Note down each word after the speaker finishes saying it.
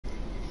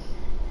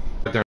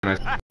there and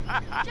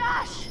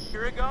Josh!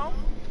 Here it go.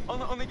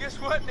 Only guess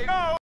what? They're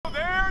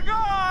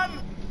gone!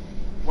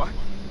 What?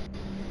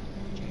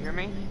 Did you hear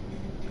me?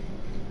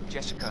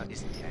 Jessica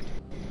isn't dead.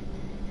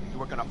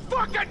 You are gonna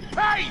fucking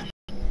pay!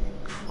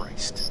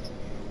 Christ.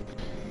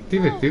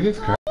 Jesus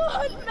Christ.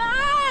 God,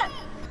 Matt!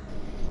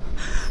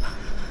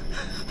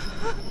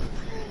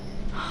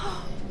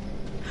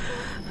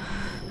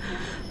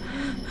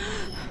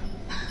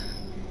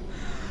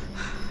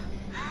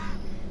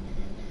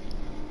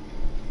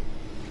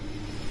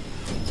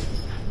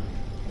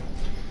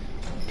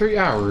 3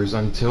 hours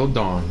until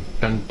dawn.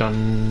 Dun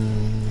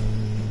dun.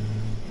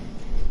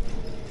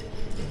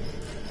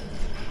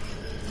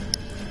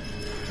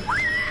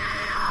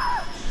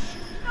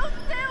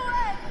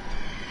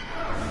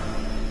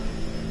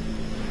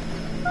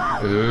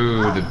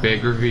 Ooh, the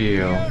big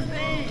reveal.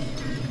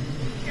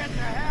 Get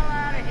the hell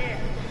out of here!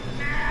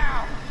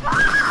 Now!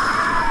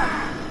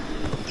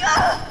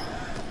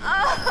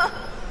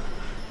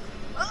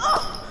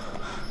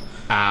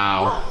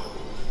 Ow.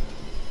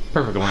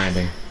 Perfect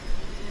landing.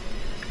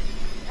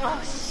 Oh,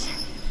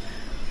 shit.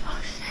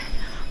 Oh, shit.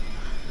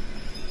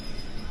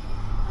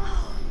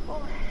 Oh,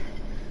 boy.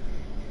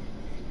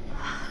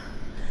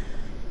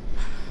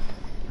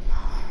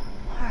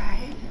 All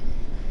right.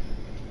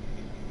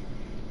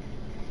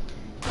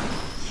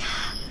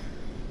 Yeah.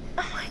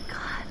 Oh, my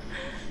God.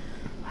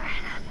 All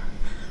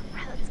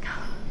right, let's go.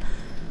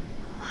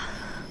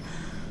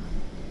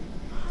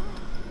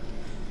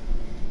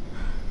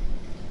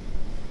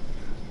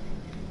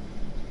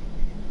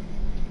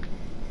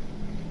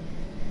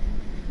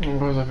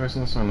 What was I first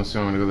on this one? Let's see,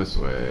 I'm gonna go this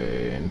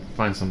way and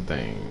find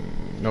something.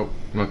 Nope,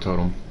 no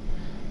totem.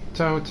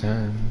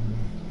 Totem.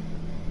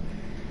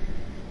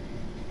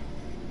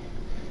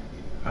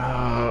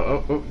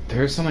 Oh,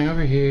 there's something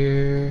over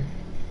here.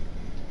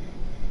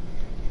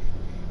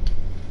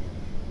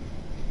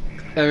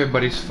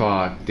 Everybody's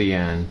fucked. The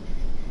end.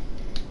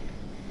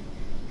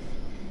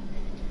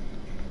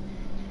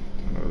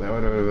 Oh, that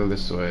would go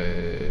this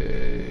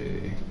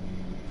way.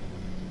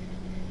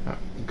 Oh,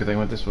 good thing I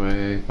went this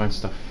way. Find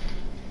stuff.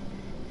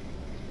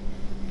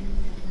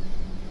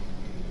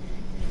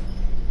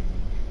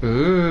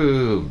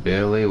 Ooh,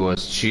 Billy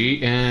was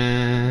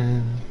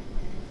cheating.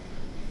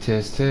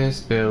 Tisk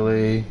tisk,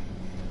 Billy.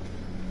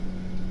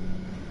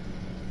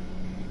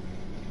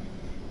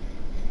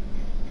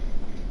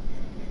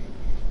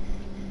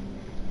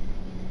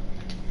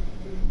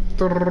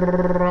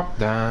 Drop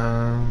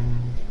down.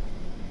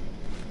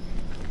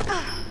 I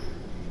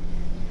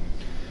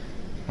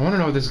want to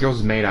know what this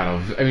girl's made out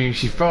of. I mean,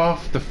 she fell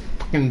off the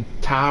fucking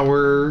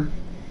tower.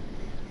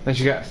 Then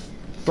she got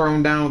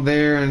thrown down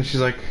there, and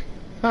she's like,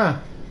 huh.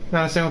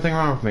 Not a single thing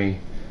wrong with me.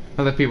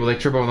 Other people, they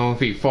trip over their own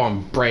feet, fall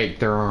and break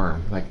their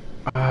arm. Like,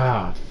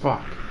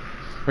 fuck.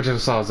 Which I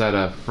saw was at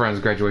a friend's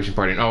graduation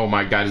party, and oh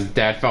my god, his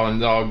dad fell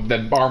and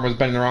that arm was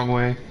bending the wrong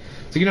way.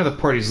 So you know the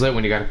party's lit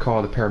when you gotta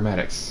call the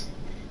paramedics.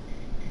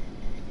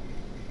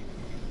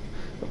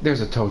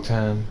 There's a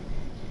totem.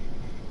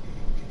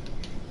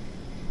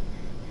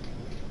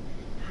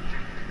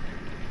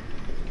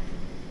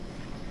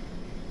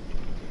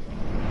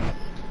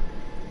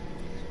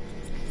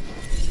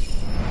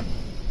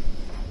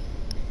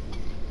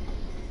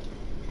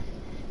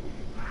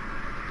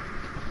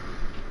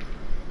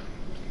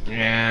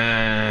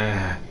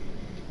 Yeah.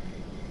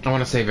 I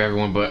want to save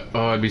everyone, but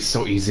oh, it'd be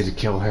so easy to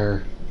kill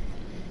her.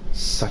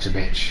 Such a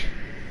bitch.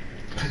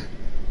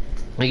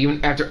 Like,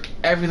 even after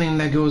everything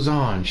that goes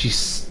on, she's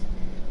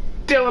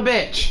still a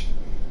bitch.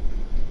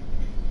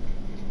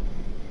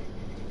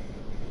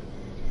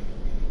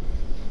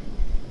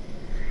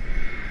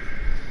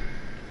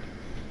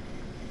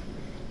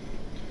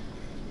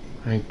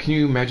 I mean, can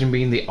you imagine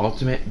being the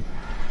ultimate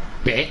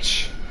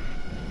bitch?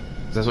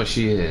 That's what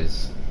she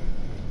is.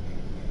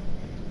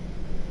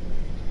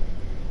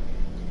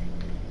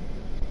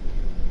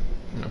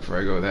 Before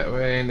I go that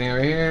way, anything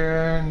over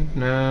here?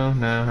 No.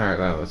 Alright,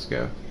 well, let's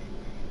go.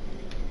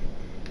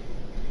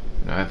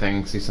 No, I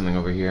think I see something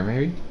over here,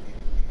 maybe?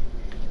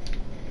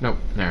 Nope,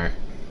 alright.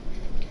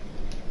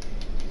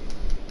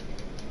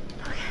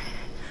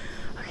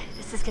 Okay,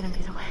 this is gonna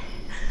be the way.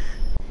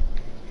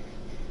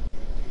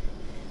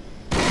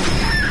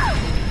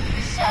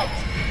 Shit!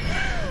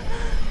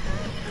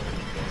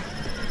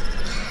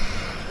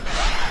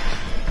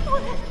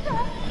 What is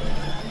that?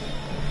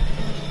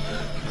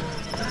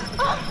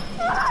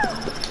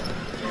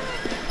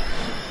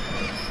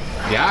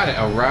 Got it.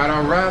 Alright.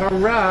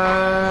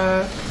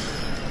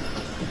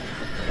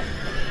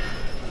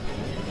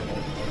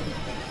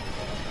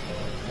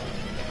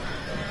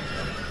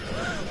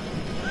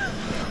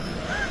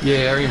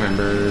 Yeah, I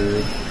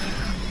remember.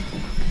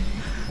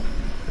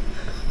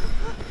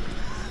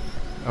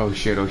 Oh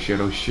shit.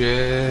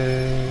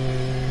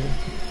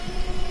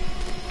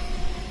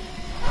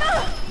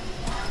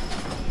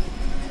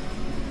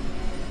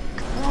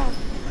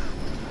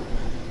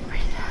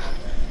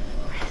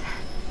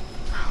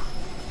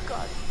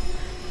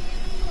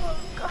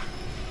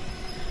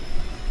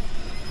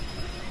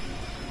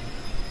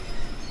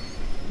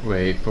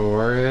 Wait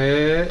for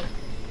it.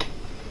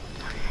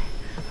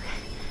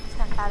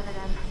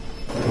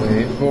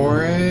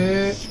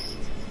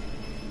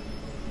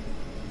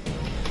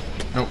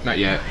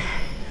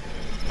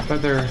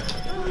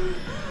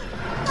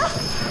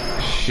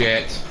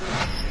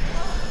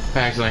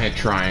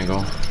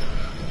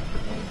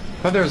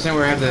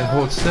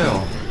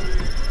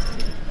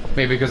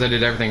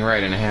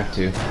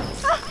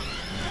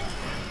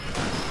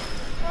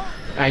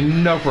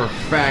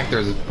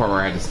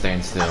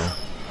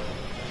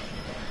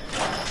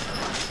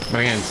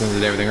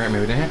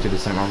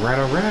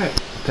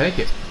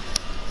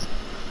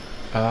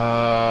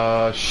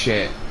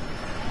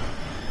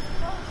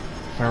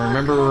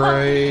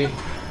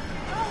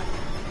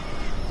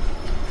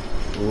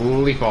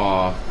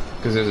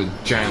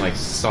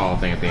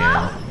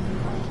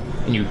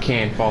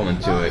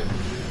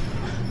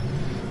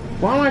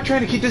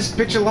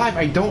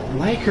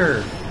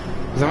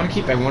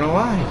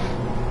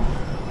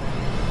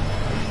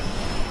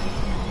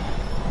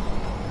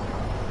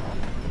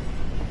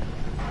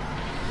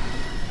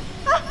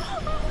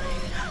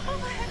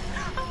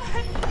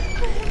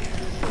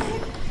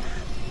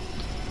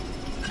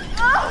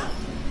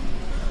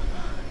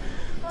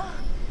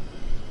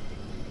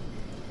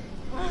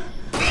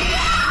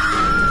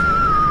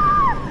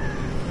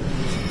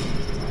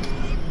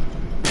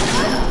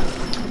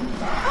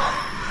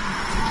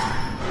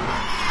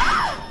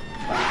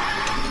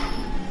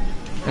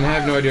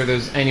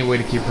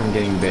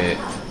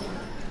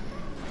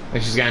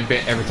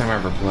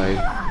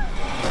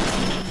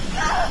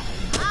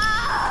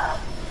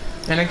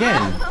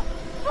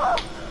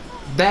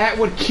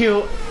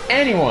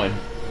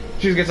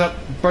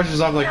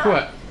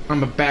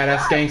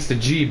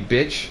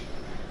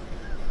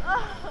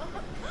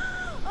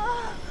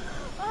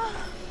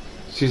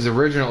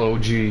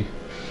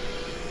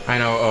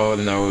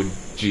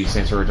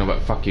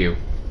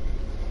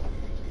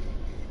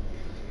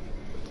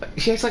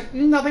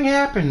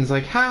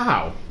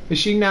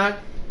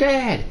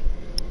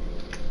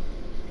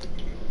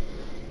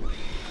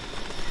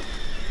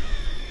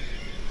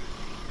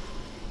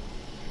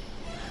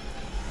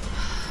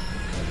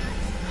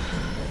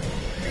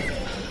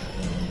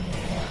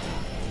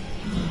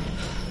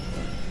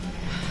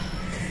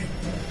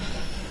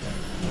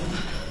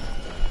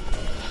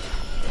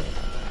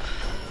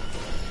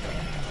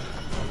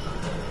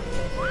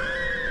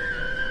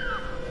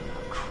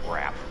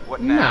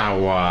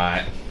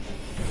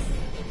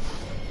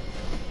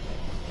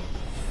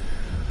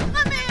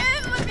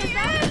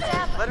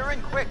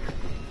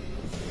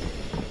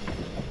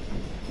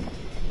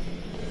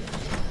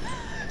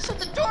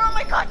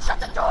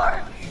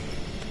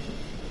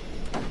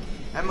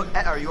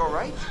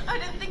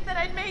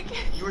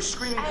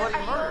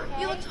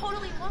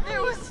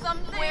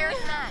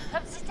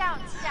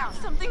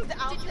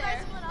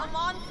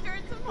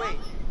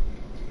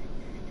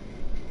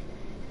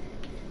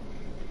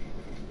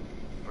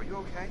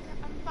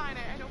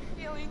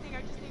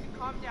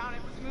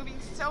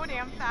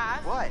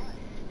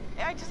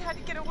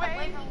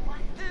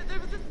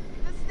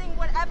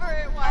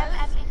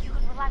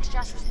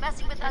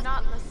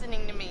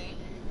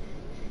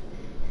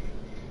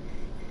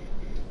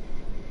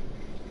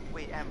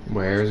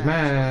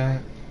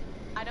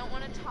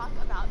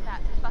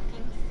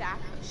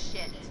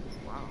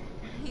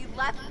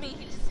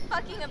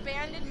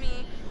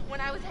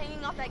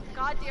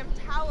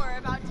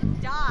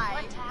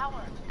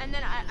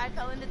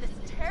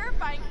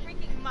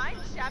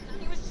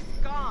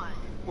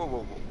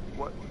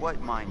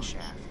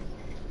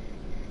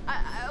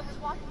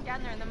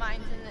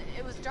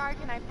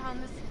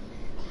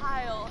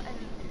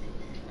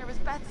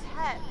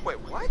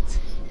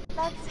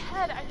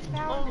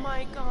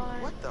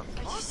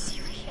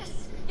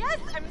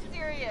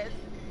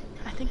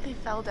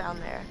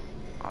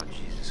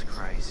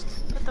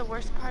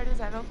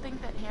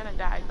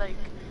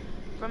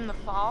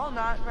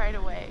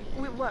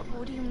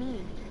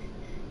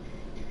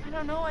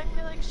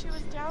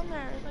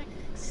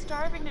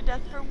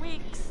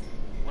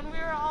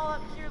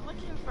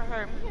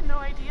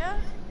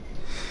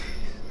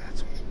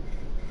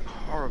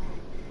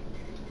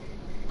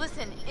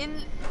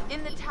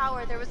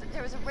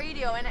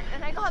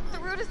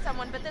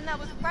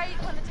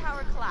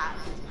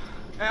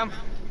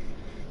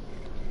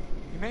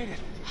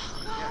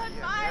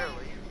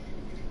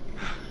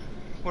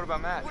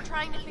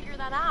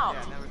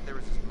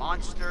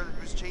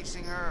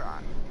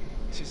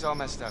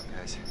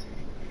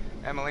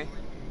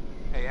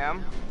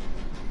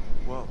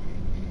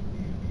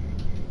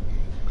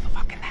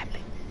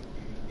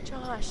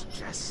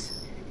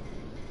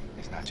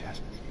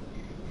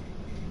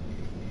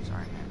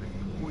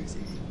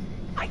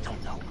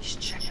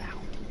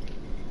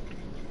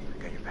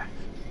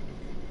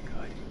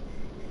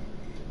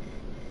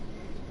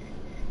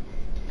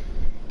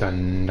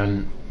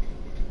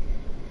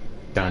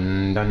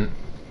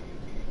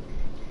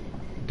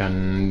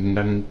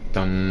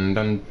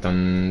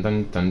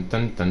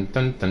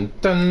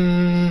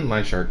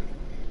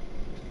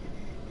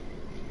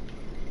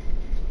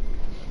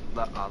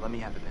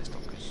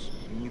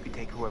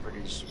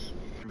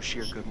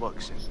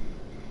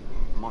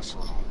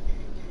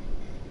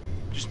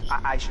 Just,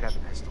 I should have a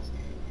pistol.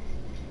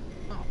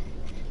 Oh.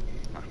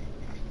 Huh.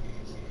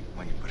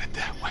 When you put it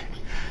that way.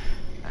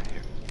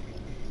 Here.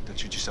 Don't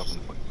shoot yourself in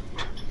the foot.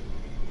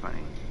 Funny.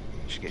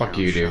 You should get Fuck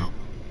your own you, dude. show.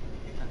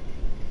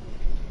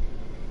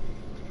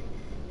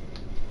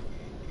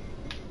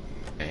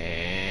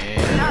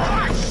 And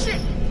Ah,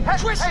 shit!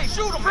 Hey,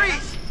 shoot him!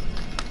 Freeze!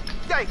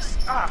 Yikes!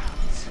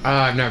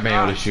 I've never been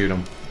able to shoot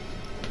him.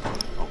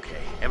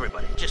 Okay,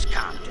 everybody, just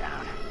calm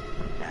down.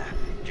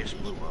 Just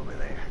move over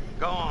there.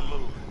 Go on,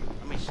 move.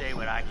 Let me say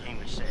what I came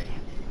to say.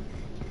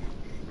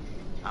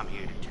 I'm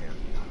here to tell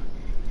you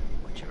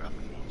what you're up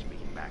against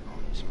being back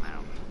on this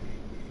mountain.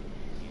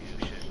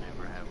 You should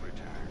never have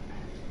returned.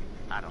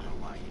 I don't know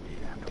why you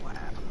did after what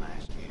happened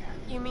last year.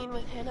 You mean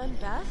with Hannah and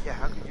Beth? Yeah,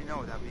 how could you know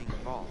without being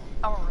involved?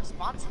 Our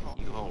responsible.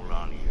 You hold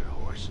on to your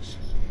horses.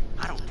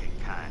 I don't take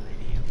kindly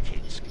to you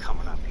kids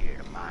coming up here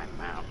to my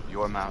mountain.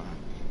 Your mountain.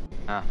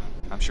 Huh.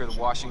 I'm sure the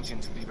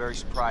Washingtons would be very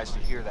surprised to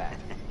hear that.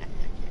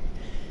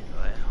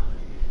 Well,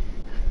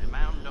 the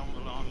mountain don't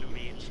belong to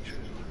me, it's true.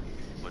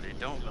 But it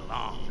don't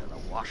belong to the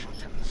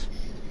Washingtons.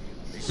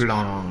 This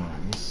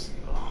Belongs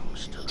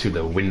belongs to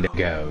the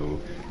Wendigo.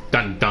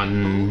 Dun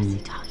dun. What's he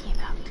talking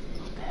about?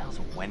 What the hell's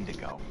a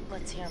Wendigo?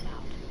 Let's hear him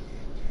out.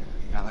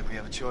 Not like we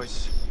have a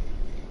choice.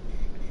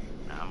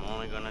 I'm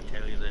only gonna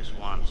tell you this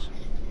once.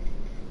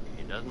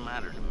 It doesn't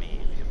matter to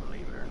me if you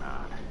believe it or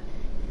not.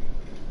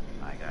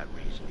 I got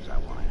reasons I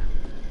want to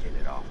get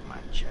it off my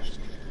chest.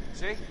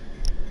 See?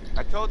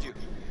 I told you.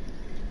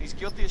 He's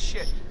guilty as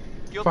shit.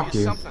 Guilty Fuck as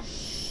you. something.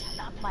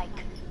 Shut up,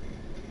 Mike.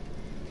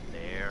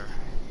 There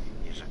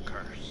is a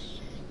curse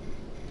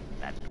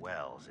that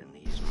dwells in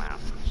these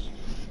mountains.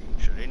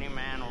 Should any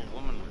man or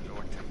woman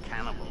resort to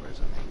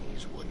cannibalism in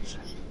these woods,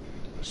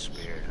 the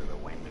spirit of the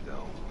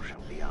Wendigo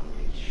shall be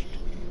unleashed.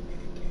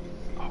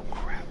 Oh,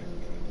 crap.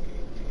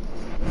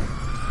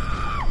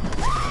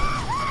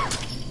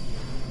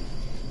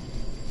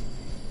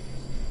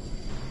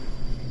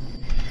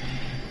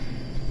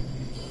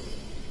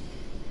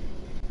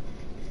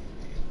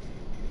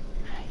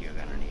 You're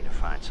gonna need to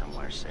find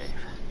somewhere safe.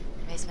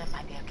 Basement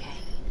might be okay.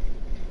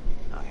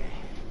 Okay,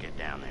 get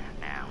down there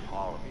now,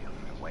 all of you,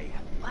 and wait.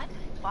 What?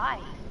 Why?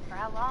 For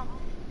how long?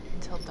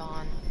 Until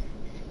dawn.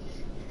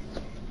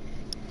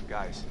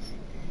 Guys,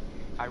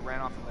 I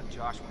ran off and left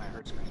Josh when I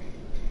heard screaming.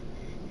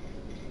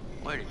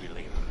 Where did you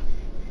leave him?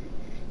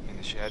 In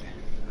the shed?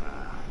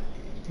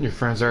 Your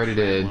friends already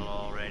did. Will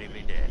already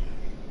be dead.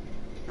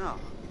 No.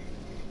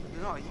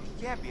 No, he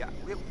can't be.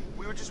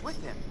 We were just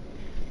with him.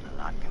 A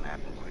lot can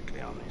happen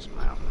quickly on this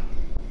mountain.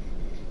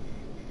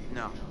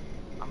 No.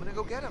 I'm gonna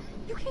go get him.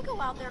 You can't go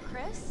out there,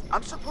 Chris.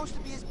 I'm supposed to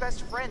be his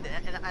best friend,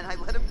 and I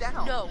let him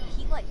down. No,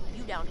 he let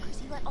you down, Chris.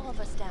 He let all of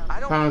us down. I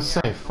don't I need was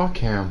your saying, fuck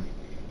him.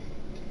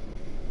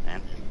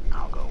 And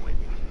I'll go with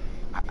you.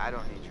 I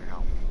don't need your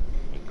help.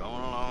 You're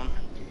going alone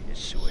is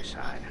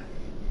suicide.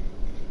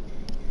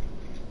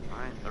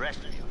 Fine. The rest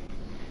of you,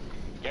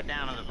 get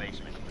down in the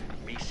basement.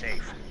 Be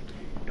safe.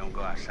 Don't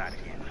go outside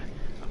again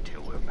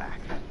until we're back.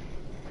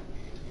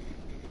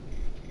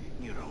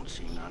 You don't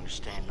seem to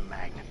understand the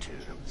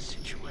magnitude of the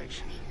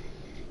situation.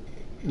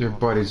 Your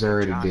buddy's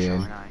already Josh, dead.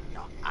 aren't I?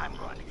 No, I'm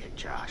going to get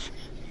Josh.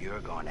 You're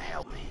going to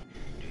help me.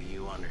 Do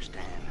you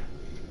understand?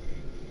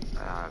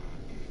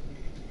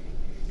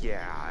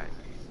 Yeah, I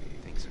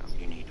think so.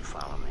 You need to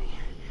follow me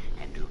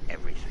and do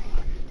everything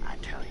I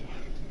tell you.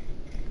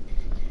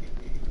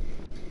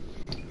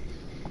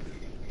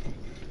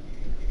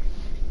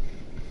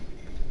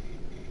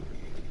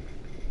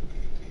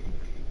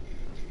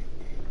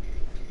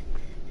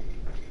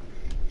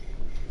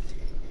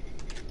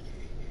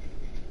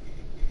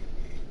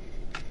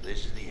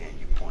 This is the end.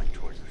 You point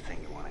towards the thing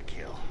you want to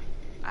kill.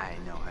 I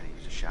know how to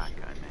use a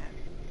shotgun,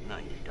 man. No,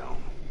 you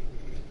don't.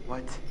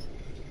 What?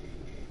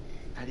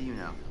 How do you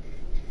know?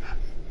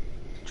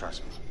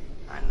 Trust me,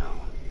 I know.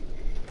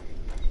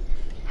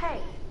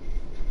 Hey.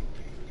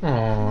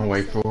 Oh,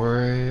 wait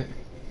for it.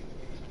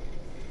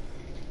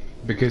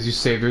 Because you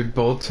saved it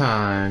both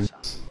times.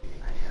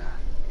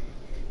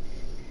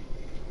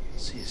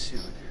 See you soon.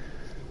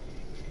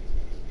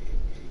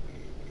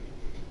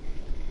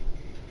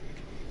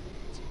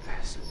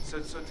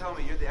 So tell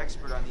me, you're the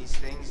expert on these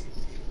things.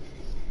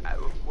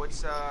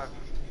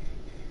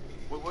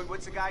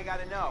 What's the guy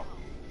gotta know?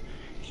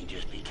 You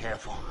just be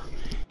careful.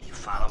 You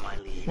follow my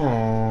lead.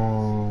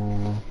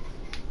 Oh.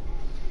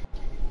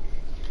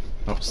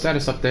 Oh,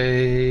 status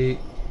update.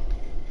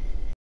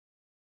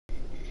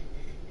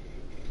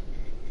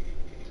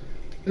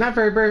 Not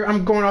very brave.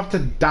 I'm going off to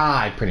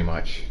die, pretty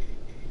much.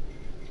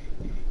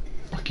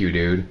 Fuck you,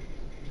 dude.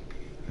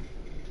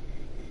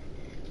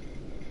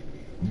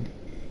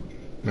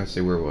 Let's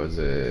see, where was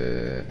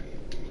it?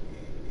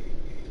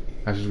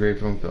 I was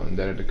grateful and feeling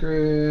indebted to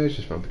Chris.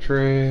 Just felt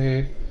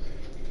betrayed.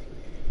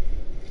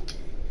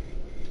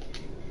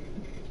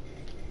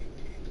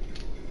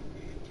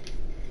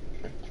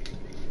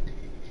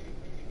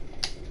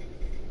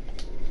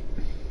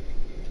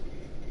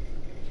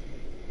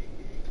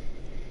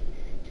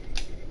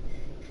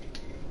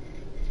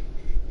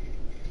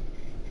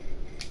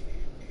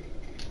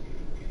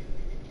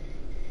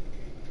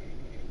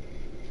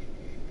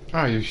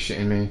 Oh, you're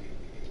shitting me.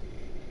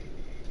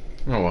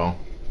 Oh well.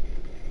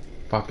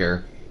 Fuck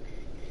her.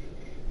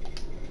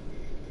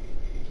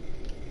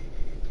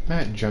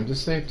 Matt, jump to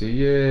safety.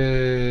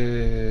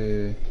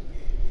 Yay!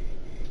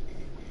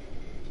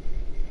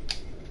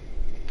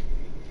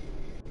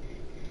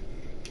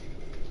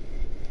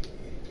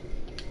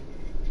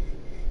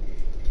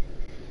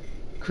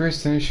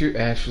 Chris didn't shoot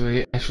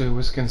Ashley. Ashley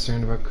was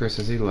concerned about Chris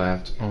as he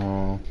left.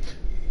 Aw.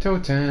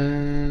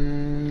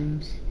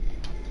 Totems.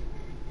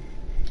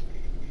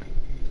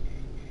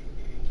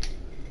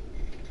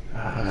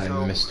 I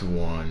So- missed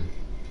one.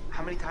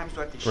 How many times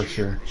do I have to For shoot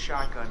sure. with the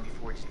shotgun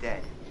before it's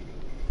dead?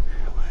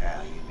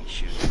 Well, you've been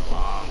shooting a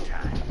long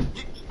time.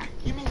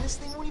 You mean this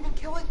thing won't even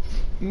kill it?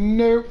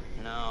 Nope.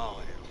 No,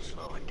 it'll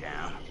slow it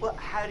down. Well,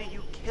 how do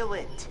you kill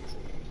it?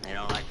 They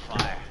don't like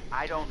fire.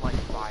 I don't like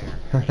fire.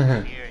 They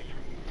can hear it,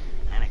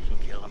 and it can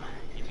kill them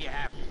if you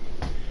have to.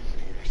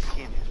 Their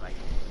skin is like,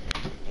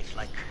 it's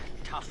like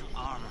tough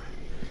armor,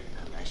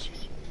 unless you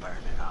burn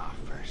it off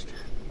first.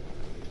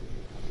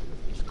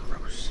 It's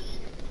gross.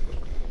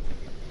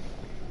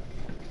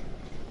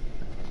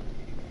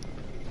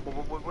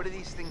 What are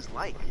these things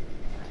like?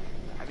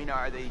 I mean,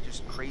 are they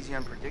just crazy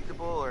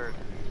unpredictable, or...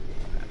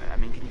 I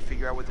mean, can you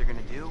figure out what they're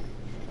gonna do?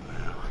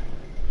 Well,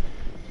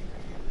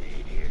 they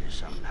adhere to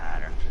some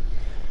pattern,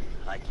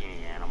 like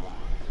any animal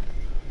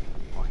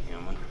or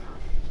human.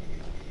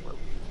 Well,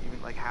 you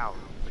mean like how?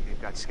 Like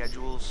they've got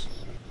schedules?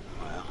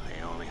 Well,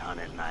 they only hunt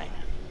at night.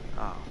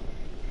 Oh.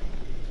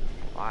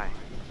 Why?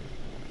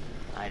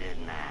 I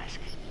didn't ask.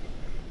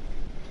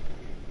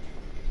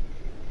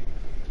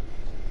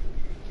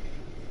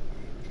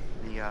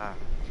 Any,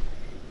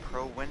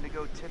 pro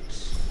Wendigo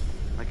tips?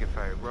 Like if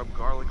I rub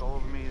garlic all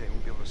over me, they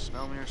won't be able to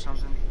smell me or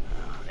something?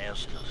 They'll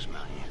still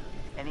smell you.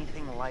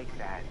 Anything like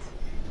that?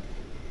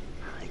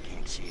 They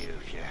can't see you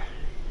if you're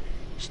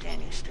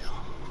standing still.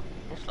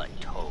 It's like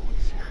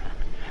toads.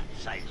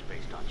 Sight is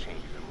based on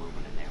changes of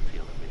movement in their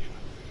field of vision.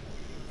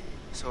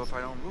 So if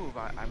I don't move,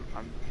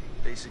 I'm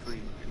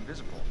basically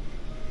invisible.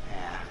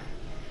 Yeah.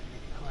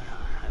 Well,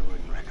 I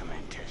wouldn't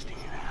recommend testing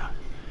it out.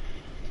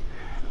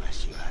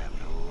 Unless you have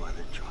no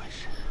other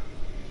choice.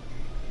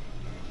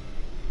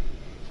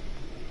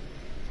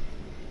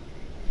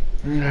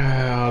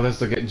 Oh, let's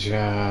look at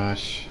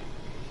Josh.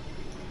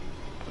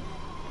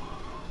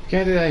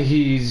 Can't do that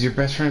he's your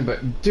best friend,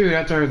 but dude,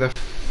 after the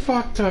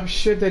fucked up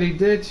shit that he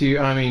did to you,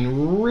 I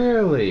mean,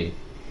 really?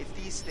 If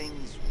these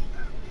things,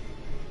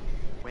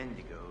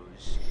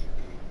 Wendigos,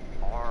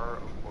 are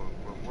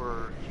or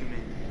were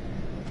human,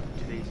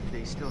 do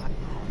they still have...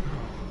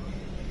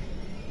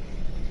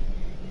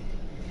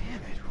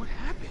 Damn it, what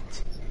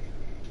happened?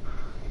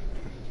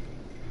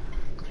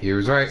 He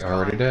was right,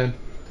 already dead.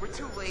 We're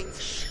too late.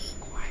 Shh,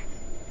 quiet.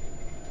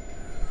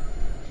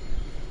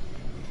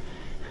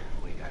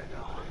 We gotta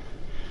go.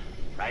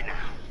 Right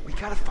now. We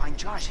gotta find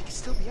Josh. He could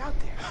still be out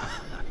there.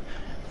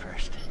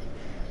 First,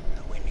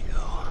 the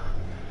Wendigo.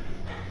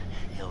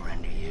 He'll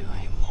render you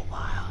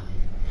immobile.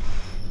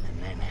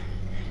 And then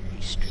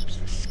he strips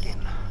the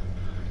skin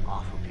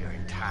off of your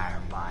entire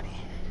body,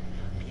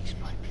 piece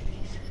by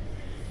piece.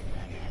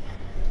 Again,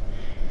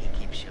 he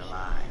keeps you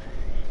alive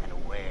and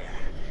aware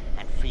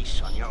and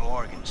feasts on your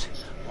organs,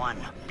 one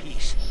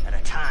piece at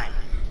a time.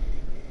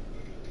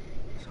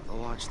 So the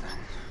lodge then.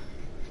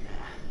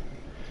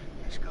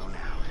 Let's go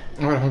now.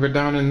 I'm gonna hunker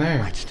down in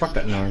there. Fuck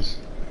that noise.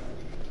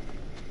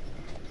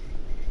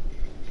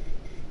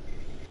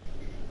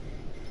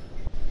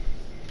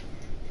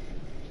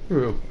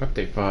 Ooh,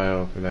 update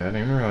file for that. I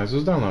didn't even realize it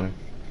was downloading.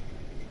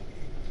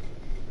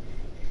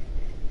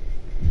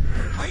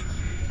 Wait!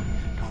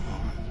 Don't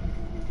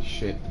move.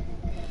 Shit.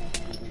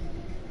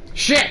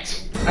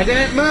 Shit! I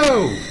didn't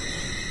move!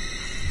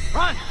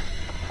 Run!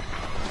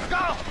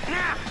 Go!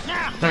 Now!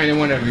 Now! I mean, it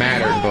wouldn't have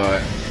mattered,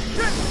 but...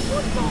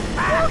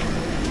 Back!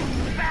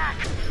 Back!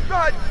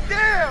 God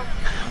damn!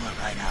 I'm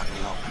right out in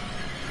the open.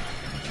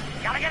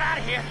 Gotta get out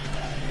of here!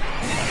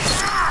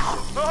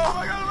 Oh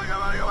my god, oh my god,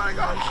 oh my god, oh my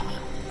god!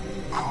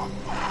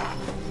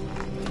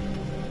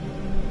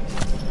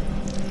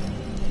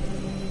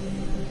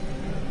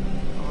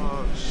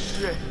 Oh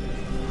shit.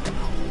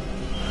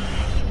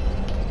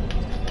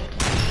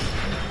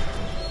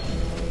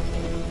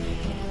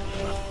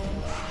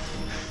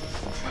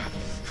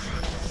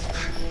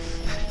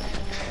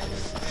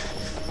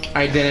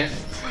 I didn't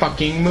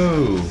fucking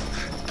move.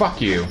 Fuck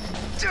you.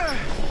 Yeah,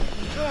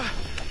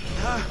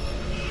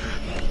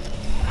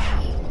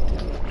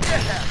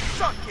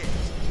 suck it.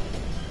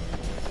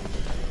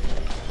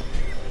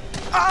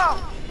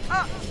 Ah!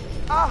 Ah!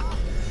 Ah!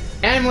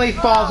 Emily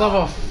falls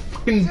off a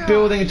fucking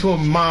building into a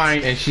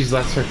mine and she's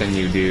less hurt than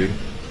you, dude.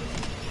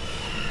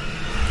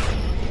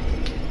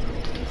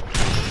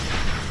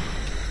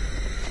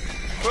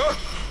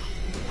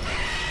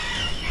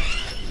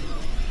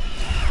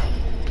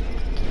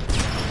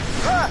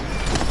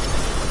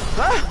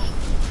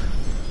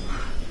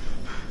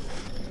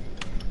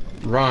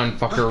 Run,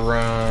 fucker,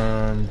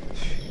 run.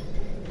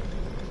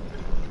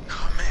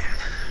 Oh man.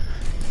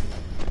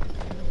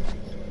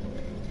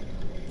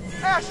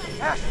 Ash!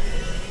 Ash!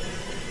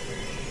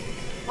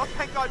 Oh,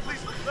 thank God, please,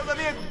 let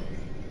me in.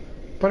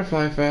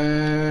 Butterfly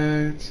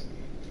effect.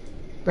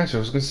 Bachelor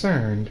was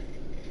concerned.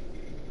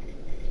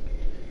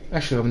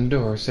 Actually opened the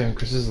door, saving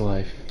Chris's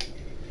life.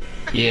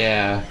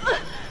 Yeah.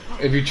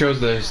 If you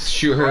chose to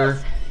shoot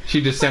her,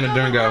 she'd just stand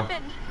there and go,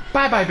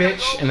 bye-bye,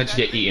 bitch, and let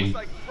you get eaten.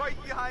 Like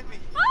right behind me.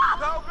 Go,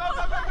 go, go,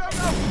 go, go,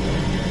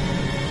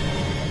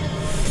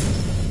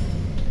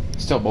 go.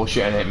 Still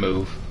bullshit, I didn't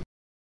move.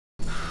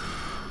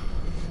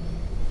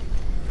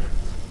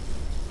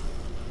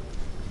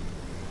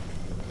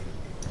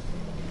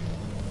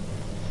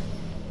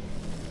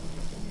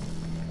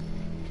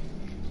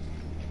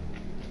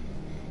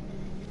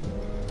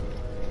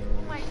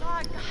 Oh my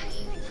god,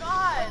 guys, thank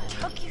God. What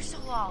took you so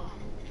long?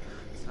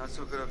 It's not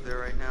so good up there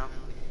right now.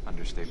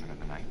 Understatement of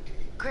the night.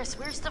 Chris,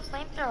 where's the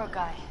flamethrower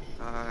guy?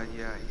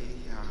 Yeah, he,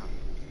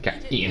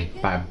 Got eaten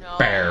by a What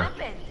bear.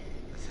 happened?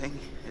 the thing,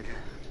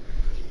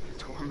 it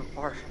tore him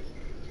apart.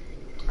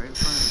 Right in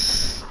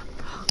front of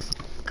me. Oh,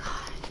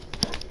 God.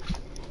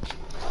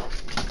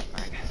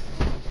 Alright,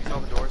 these all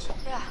the doors?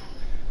 Yeah.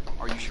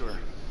 Are you sure?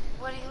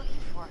 What are you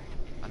looking for?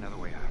 Another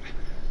way out.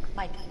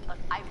 Mike, look,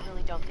 I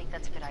really don't think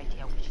that's a good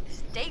idea. We should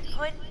stay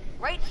put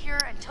right here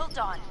until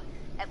dawn.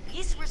 At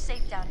least we're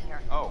safe down here.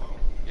 Oh,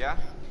 yeah?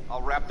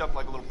 All wrapped up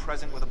like a little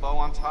present with a bow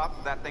on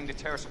top? That thing to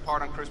tear us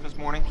apart on Christmas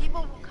morning?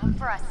 People will come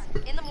for us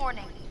in the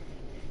morning.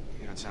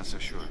 You don't sound so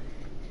sure.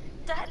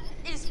 That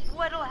is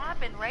what'll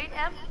happen, right,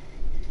 Em?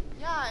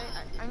 Yeah,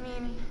 I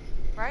mean,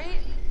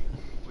 right?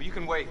 Well, you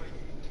can wait.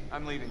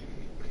 I'm leaving.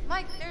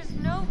 Mike, there's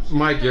no...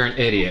 Mike, you're an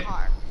idiot.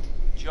 car.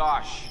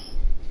 Josh,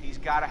 he's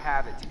gotta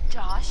have it.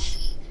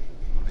 Josh?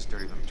 One of his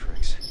dirty little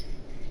tricks.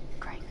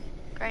 Great.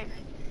 Great.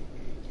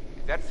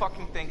 If that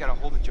fucking thing got a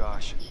hold of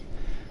Josh,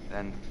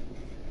 then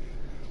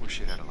we're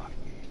shit out of luck.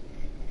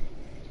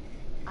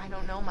 I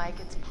don't know, Mike.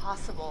 It's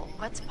possible.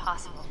 What's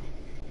possible?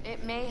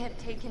 It may have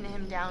taken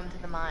him down to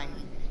the mine.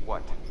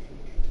 What?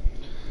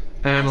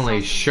 Emily, I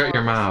saw some shut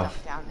your horrible mouth.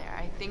 stuff down there.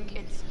 I think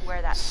it's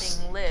where that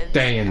thing lives.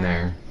 Stay in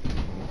there.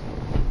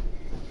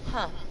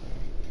 Huh.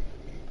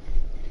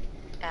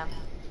 Em?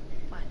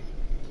 What?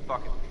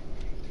 Fuck it.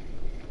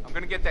 I'm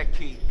gonna get that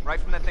key right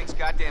from that thing's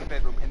goddamn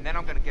bedroom, and then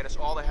I'm gonna get us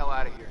all the hell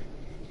out of here.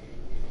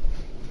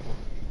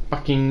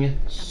 Fucking And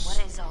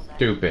what is all that?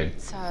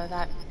 stupid. So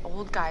that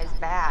old guy's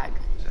bag.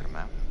 Is that a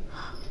map?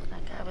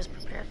 That guy was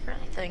prepared for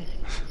anything.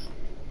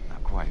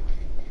 Not quite.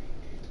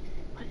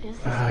 What is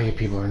this? Ah, you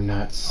people are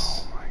nuts.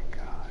 Oh my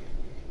God.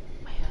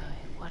 Wait,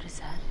 what is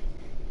that?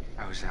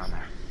 I was down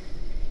there.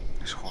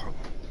 It was horrible.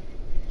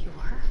 You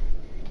were?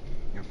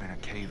 There'd been a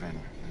cave-in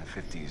in the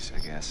 50s,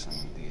 I guess,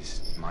 and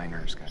these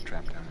miners got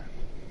trapped down there.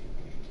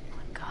 Oh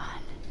my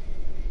God.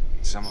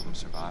 Some of them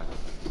survived,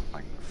 but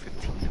like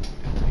 15 of them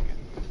didn't make it.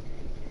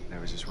 There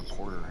was this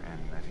reporter, and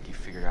I think he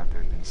figured out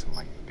there'd been some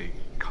like big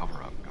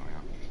cover-up going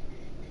on.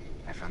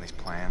 I found these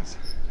plans.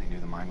 They knew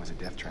the mine was a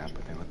death trap,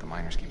 but they let the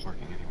miners keep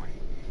working anyway.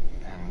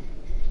 And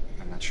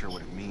I'm not sure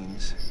what it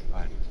means,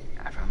 but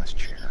I found this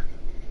chair.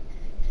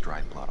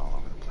 Dried blood all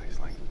over the place,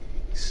 like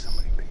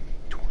somebody been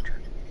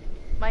tortured.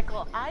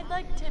 Michael, I'd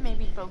like to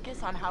maybe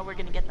focus on how we're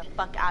gonna get the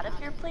fuck out of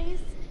here, please.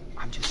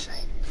 I'm just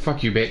saying,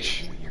 Fuck you,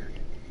 bitch. weird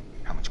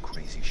how much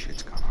crazy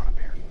shit's gone on up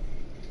here.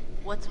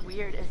 What's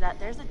weird is that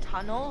there's a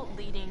tunnel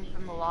leading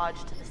from the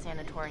lodge to the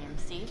sanatorium,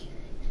 see?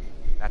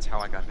 That's how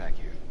I got back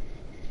here.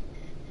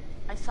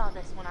 I saw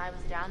this when I was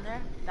down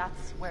there.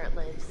 That's where it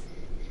lives.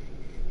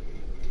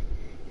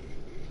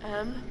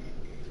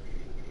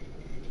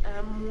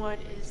 What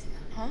is...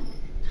 Huh?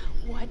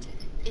 What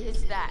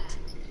is that?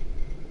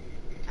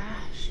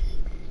 Ash.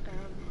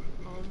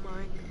 Oh my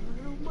god,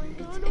 oh my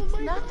god, it's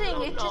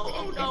nothing. It just,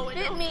 it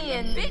bit me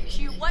and... Bit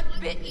you? What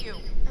bit you?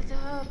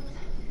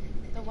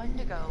 The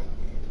Wendigo.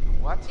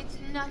 What? It's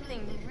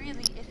nothing,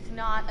 really. It's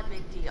not a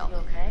big deal. You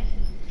okay?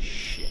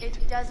 Shit.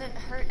 It doesn't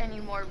hurt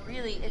anymore,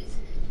 really.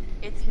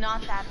 It's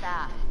not that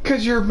bad.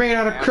 Cause you're made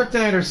out of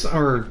kryptonite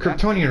or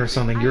Kryptonian or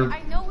something. You're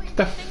I know what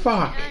the you're thinking,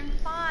 fuck. and I'm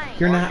fine.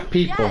 You're not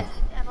people. Yes.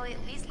 Emily,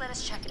 at least let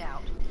us check it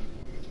out.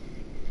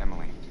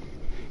 Emily,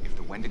 if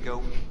the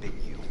Wendigo bit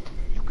you,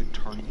 you could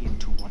turn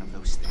into one of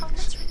those Oh,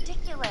 things. that's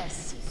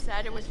ridiculous. He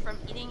said it was from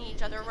eating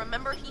each other.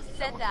 Remember, he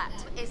said that.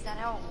 Is that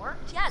how it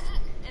worked? Yes,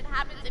 it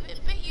happens. If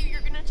it bit you,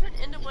 you're gonna turn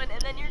into one,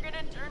 and then you're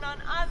gonna turn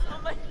on us. Oh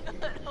my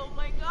god, oh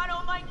my god,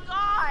 oh my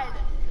god!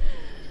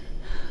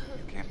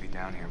 You can't be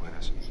down here with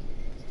us.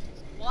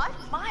 What?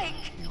 Mike!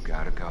 You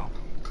gotta go.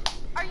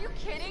 Are you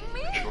kidding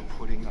me? You're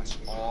putting us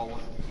all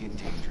in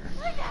danger.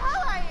 Like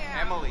hell I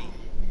am! Emily,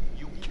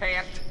 you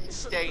can't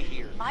stay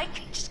here. Mike,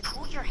 just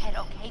cool your head,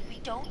 okay? We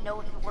don't know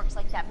if it works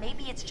like that.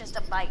 Maybe it's just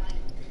a bite.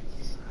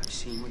 I've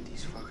seen what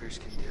these fuckers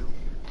can do.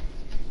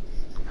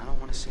 I don't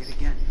want to say it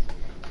again.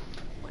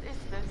 What is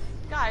this?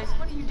 Guys,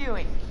 what are you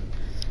doing?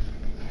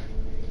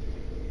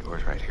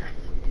 Door's right here.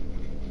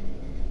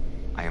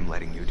 I am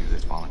letting you do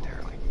this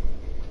voluntarily.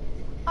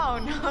 Oh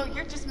no,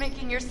 you're just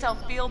making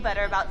yourself feel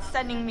better about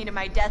sending me to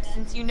my death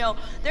since you know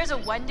there's a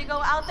Wendigo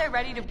out there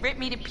ready to rip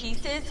me to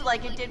pieces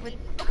like it did with...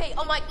 Okay,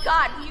 oh my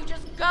god, will you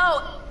just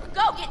go?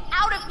 Go, get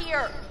out of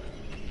here!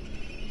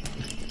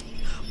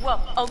 Whoa,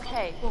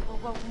 okay.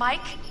 Whoa. Mike,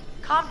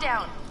 calm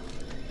down.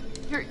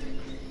 You're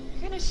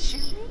gonna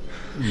shoot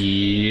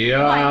me?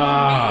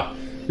 Yeah.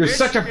 You're This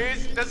such a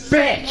is the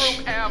safe bitch.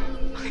 room,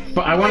 Em.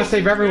 But I want to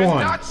save It's everyone.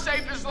 not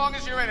safe as long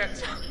as you're in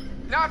it.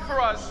 Not for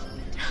us.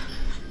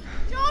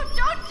 Don't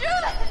do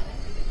that!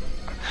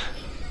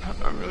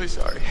 I'm really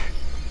sorry.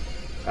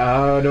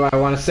 Oh, do I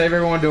want to save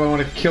everyone? Do I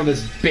want to kill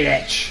this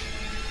bitch?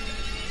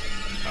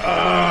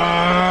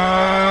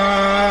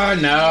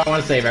 No, I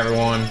want to save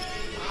everyone.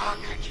 Fuck,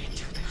 I can't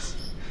do this.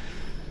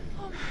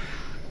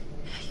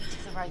 You did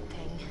the right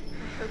thing.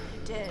 I hope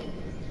you did.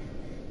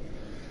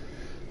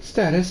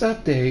 Status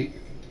update.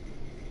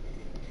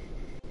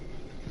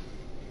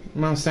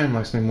 Well, Sam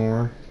likes me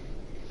more.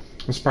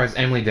 I'm surprised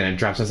Emily didn't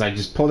drop since I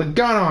just pulled a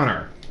gun on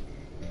her.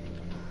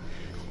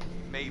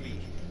 Maybe.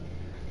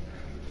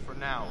 For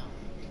now.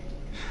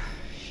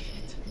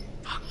 Shit.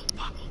 Fuck.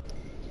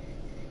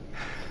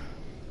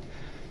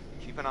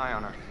 Keep an eye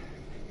on her.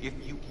 If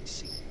you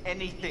see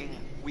anything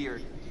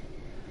weird,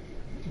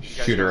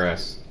 Shoot her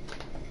ass.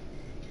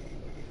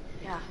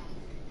 Yeah.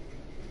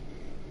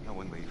 no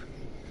one leave.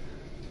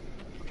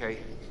 Okay?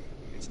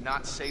 It's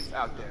not safe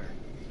out there.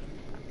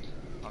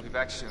 I'll be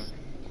back soon.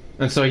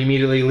 And so he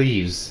immediately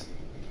leaves.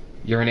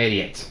 You're an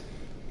idiot.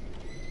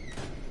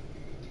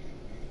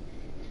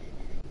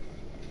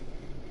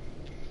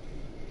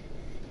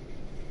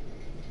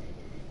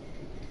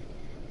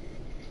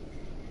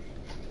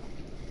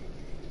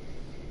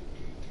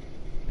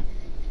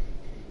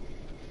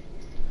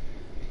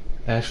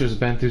 Asher's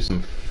been through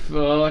some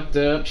fucked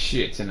up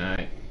shit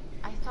tonight.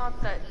 I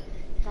thought that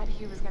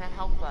he was gonna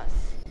help us.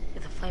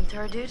 With a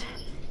flamethrower, dude?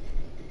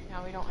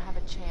 Now we don't have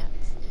a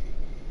chance.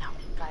 No,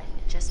 guy,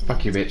 it just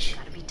Fuck you, means bitch. You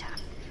gotta be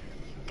tough.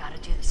 You gotta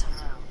do this on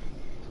our own.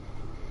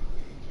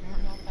 I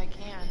don't know if I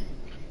can.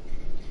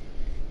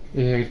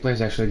 Yeah, get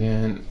Blaze actually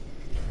again.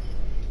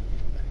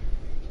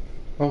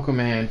 Vocal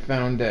man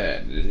found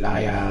dead.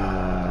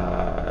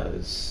 Liars.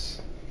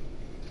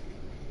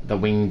 The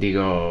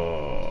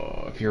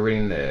Windigo. If you're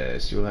reading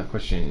this, you will have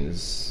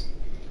questions.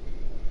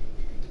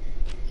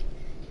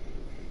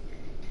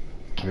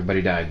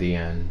 Everybody died. The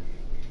end.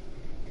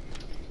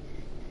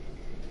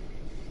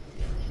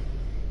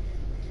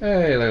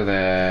 Hey, look at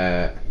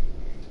that.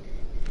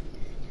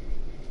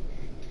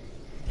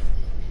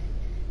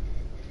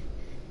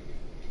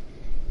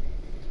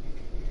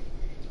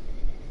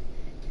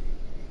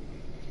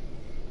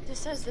 This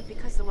says that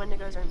because the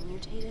Wendigos are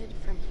mutated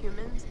from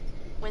humans,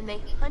 when they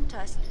hunt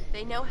us,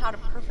 they know how to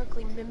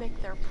perfectly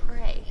mimic their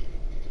prey.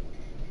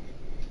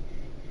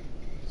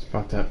 It's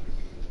fucked up.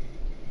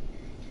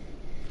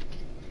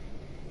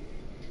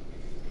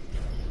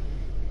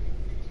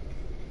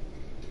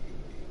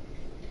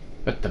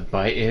 But the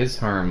bite is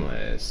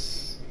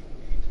harmless.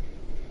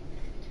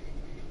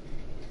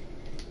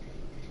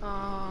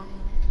 Oh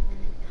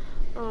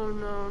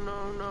no.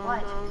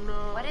 What?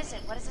 No. What is it?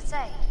 What does it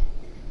say?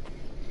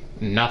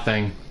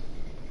 Nothing.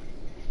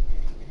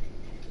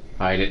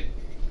 Hide it.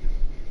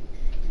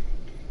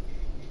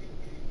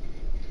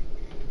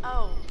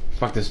 Oh.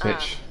 Fuck this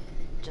bitch.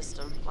 Just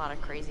a lot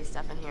of crazy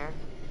stuff in here.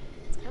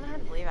 It's kind of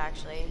hard to believe,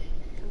 actually.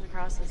 Comes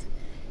across as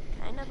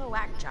kind of a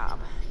whack job.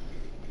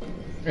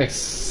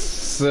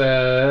 Except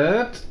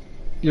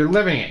you're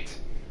living it.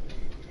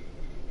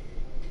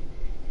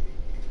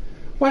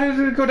 Why did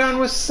it go down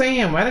with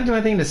Sam? I didn't do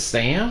anything to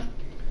Sam.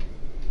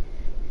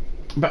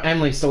 But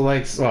Emily still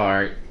likes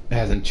Art. It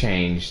hasn't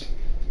changed.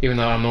 Even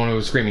though I'm the one who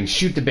was screaming,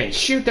 shoot the bitch,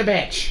 shoot the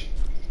bitch!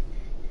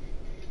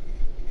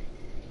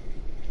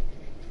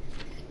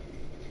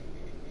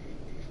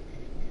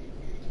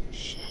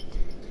 Shit.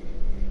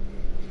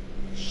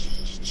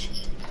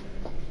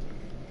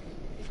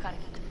 We've gotta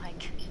get to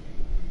Mike.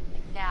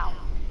 Like now.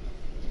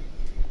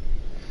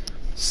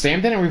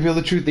 Sam didn't reveal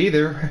the truth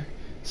either.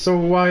 So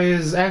why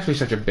is Ashley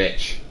such a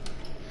bitch?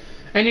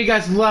 And you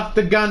guys left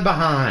the gun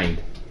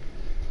behind.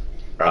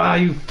 Ah,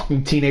 you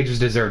fucking teenagers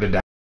deserve to die.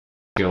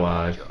 You're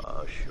alive.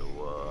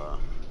 Joshua,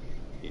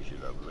 you should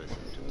have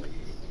listened to me.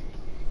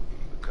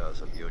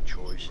 Because of your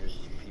choices,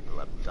 people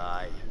have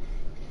died.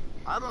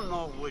 I don't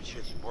know which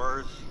is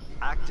worse,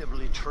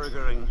 actively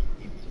triggering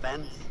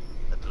events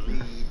that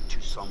lead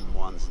to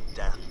someone's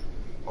death,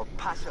 or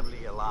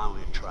passively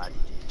allowing a tragedy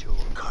to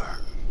occur.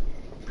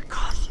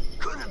 Because you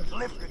couldn't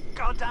lift a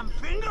goddamn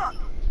finger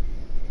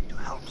to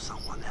help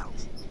someone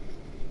else.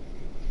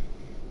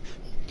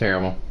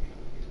 Terrible.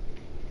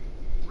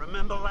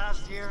 Remember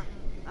last year?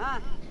 Huh?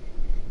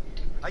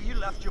 How you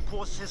left your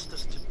poor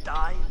sisters to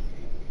die?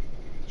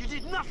 You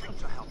did nothing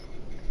to help them.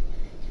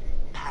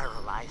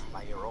 Paralyzed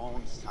by your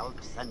own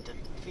self-centered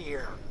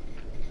fear,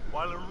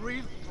 while a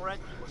real threat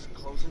was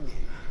closing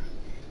in.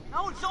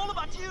 Now it's all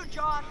about you,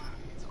 Josh.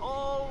 It's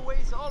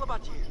always all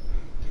about you.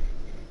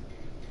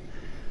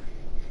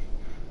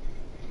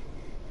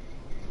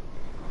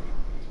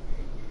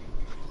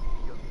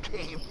 Your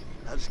game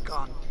has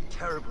gone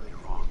terribly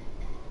wrong.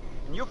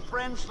 And your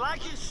friends,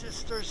 like your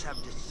sisters, have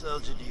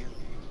deserted you.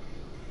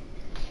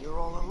 You're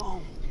all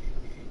alone.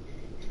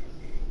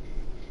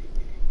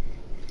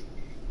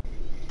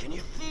 Can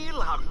you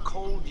feel how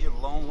cold your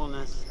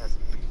loneliness has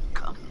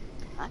become?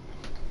 Huh?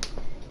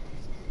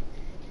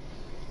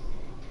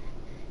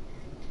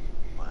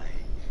 Why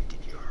did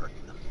you hurt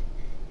them?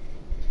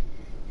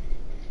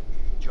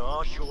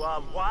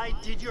 Joshua, why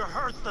did you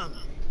hurt them?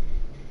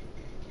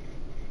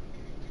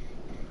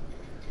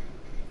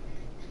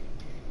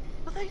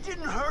 But they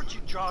didn't hurt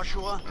you,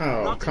 Joshua.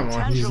 Oh, Not come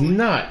on, he's intentionally.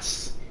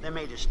 nuts. They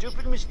made a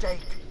stupid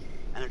mistake,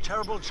 and a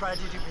terrible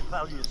tragedy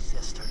befell your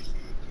sisters.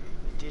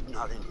 They did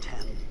not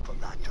intend for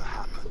that to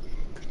happen.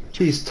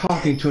 He's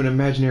talking to an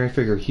imaginary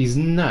figure. He's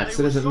nuts.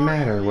 It doesn't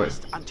matter what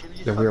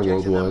the real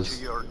world was.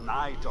 To your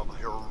night of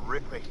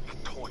horrific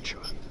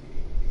torture.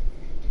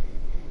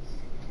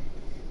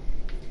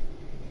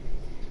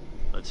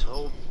 Let's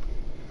hope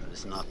that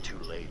it's not too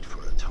late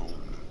for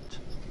atonement.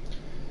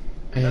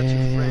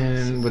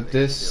 And with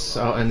this,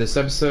 I'll end this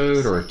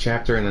episode or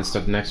chapter and then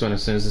start the next one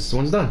as soon as this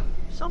one's done.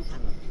 Something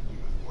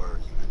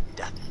worse than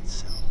death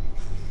itself.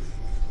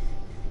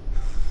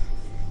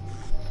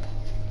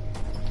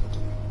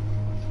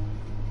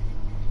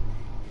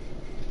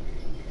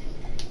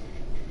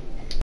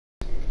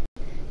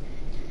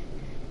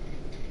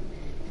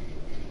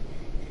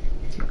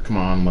 Come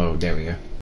on, load. There we go.